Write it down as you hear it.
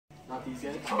puppies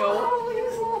yet?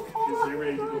 No. Because they're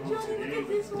ready to go home today.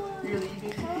 You're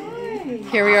leaving?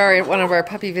 Here we are at one of our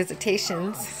puppy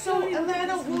visitations. So,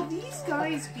 Alana, will these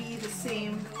guys be the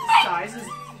same size as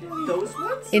those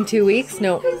ones? In 2 weeks?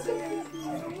 No.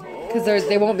 Because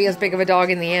they won't be as big of a dog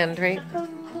in the end, right?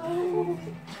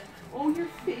 Oh, your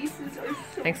faces are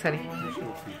so Thanks, honey.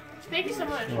 Thank you so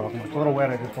much. You're welcome. It's a little wet,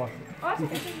 I just washed it.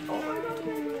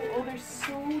 Oh, they're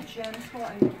so gentle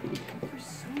and they're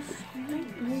so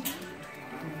sweet.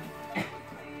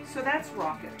 So that's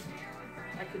Rocket.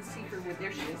 I can see her with,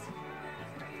 there she is.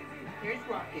 There's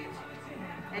Rocket.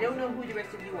 I don't know who the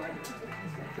rest of you are.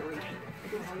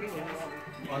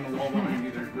 On the wall behind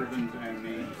you, there's ribbons and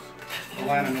names.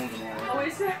 Alana knows them all. Oh,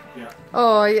 is that? Yeah.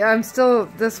 Oh, yeah,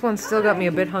 this one's still got me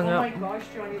a bit hung Oh up. my gosh,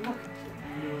 Johnny, look.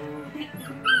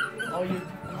 Oh, you.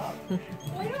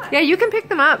 Yeah, you can pick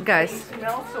them up, guys. They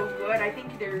smell so good. I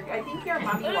think they're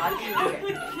mommy watching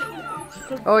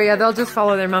it. Oh, yeah, they'll just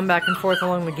follow their mom back and forth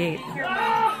along the gate.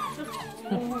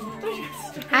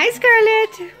 Hi,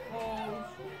 Scarlett.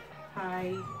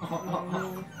 Hi.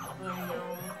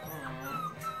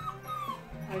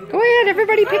 Go ahead,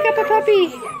 everybody pick up a puppy.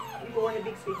 You go on a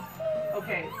big speed.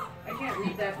 Okay, I can't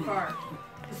read that far.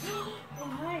 Oh,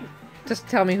 hi. Just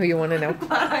tell me who you want to know. I'm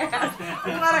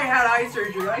glad I had eye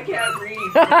surgery. I can't read.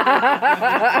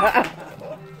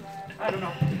 I don't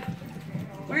know.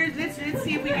 Let's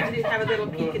see if we can have a little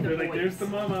peek at the boys. There's the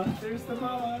mama. There's the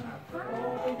mama.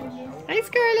 Hi,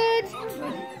 Scarlett.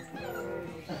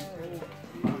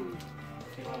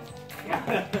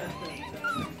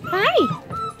 Hi.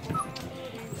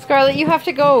 Scarlett, you have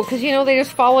to go because you know they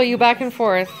just follow you back and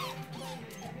forth.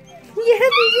 Yeah,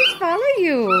 they just follow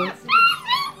you.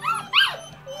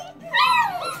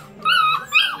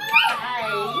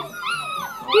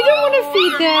 You don't want to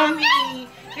feed them.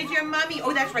 It's your mommy.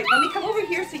 Oh, that's right. Mommy, come over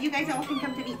here so you guys all can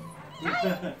come to me.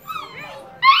 Hi.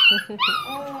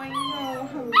 Oh, I know.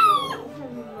 Hello.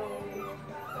 Hello.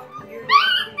 You're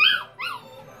lovely.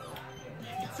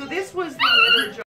 So this was the litter jar.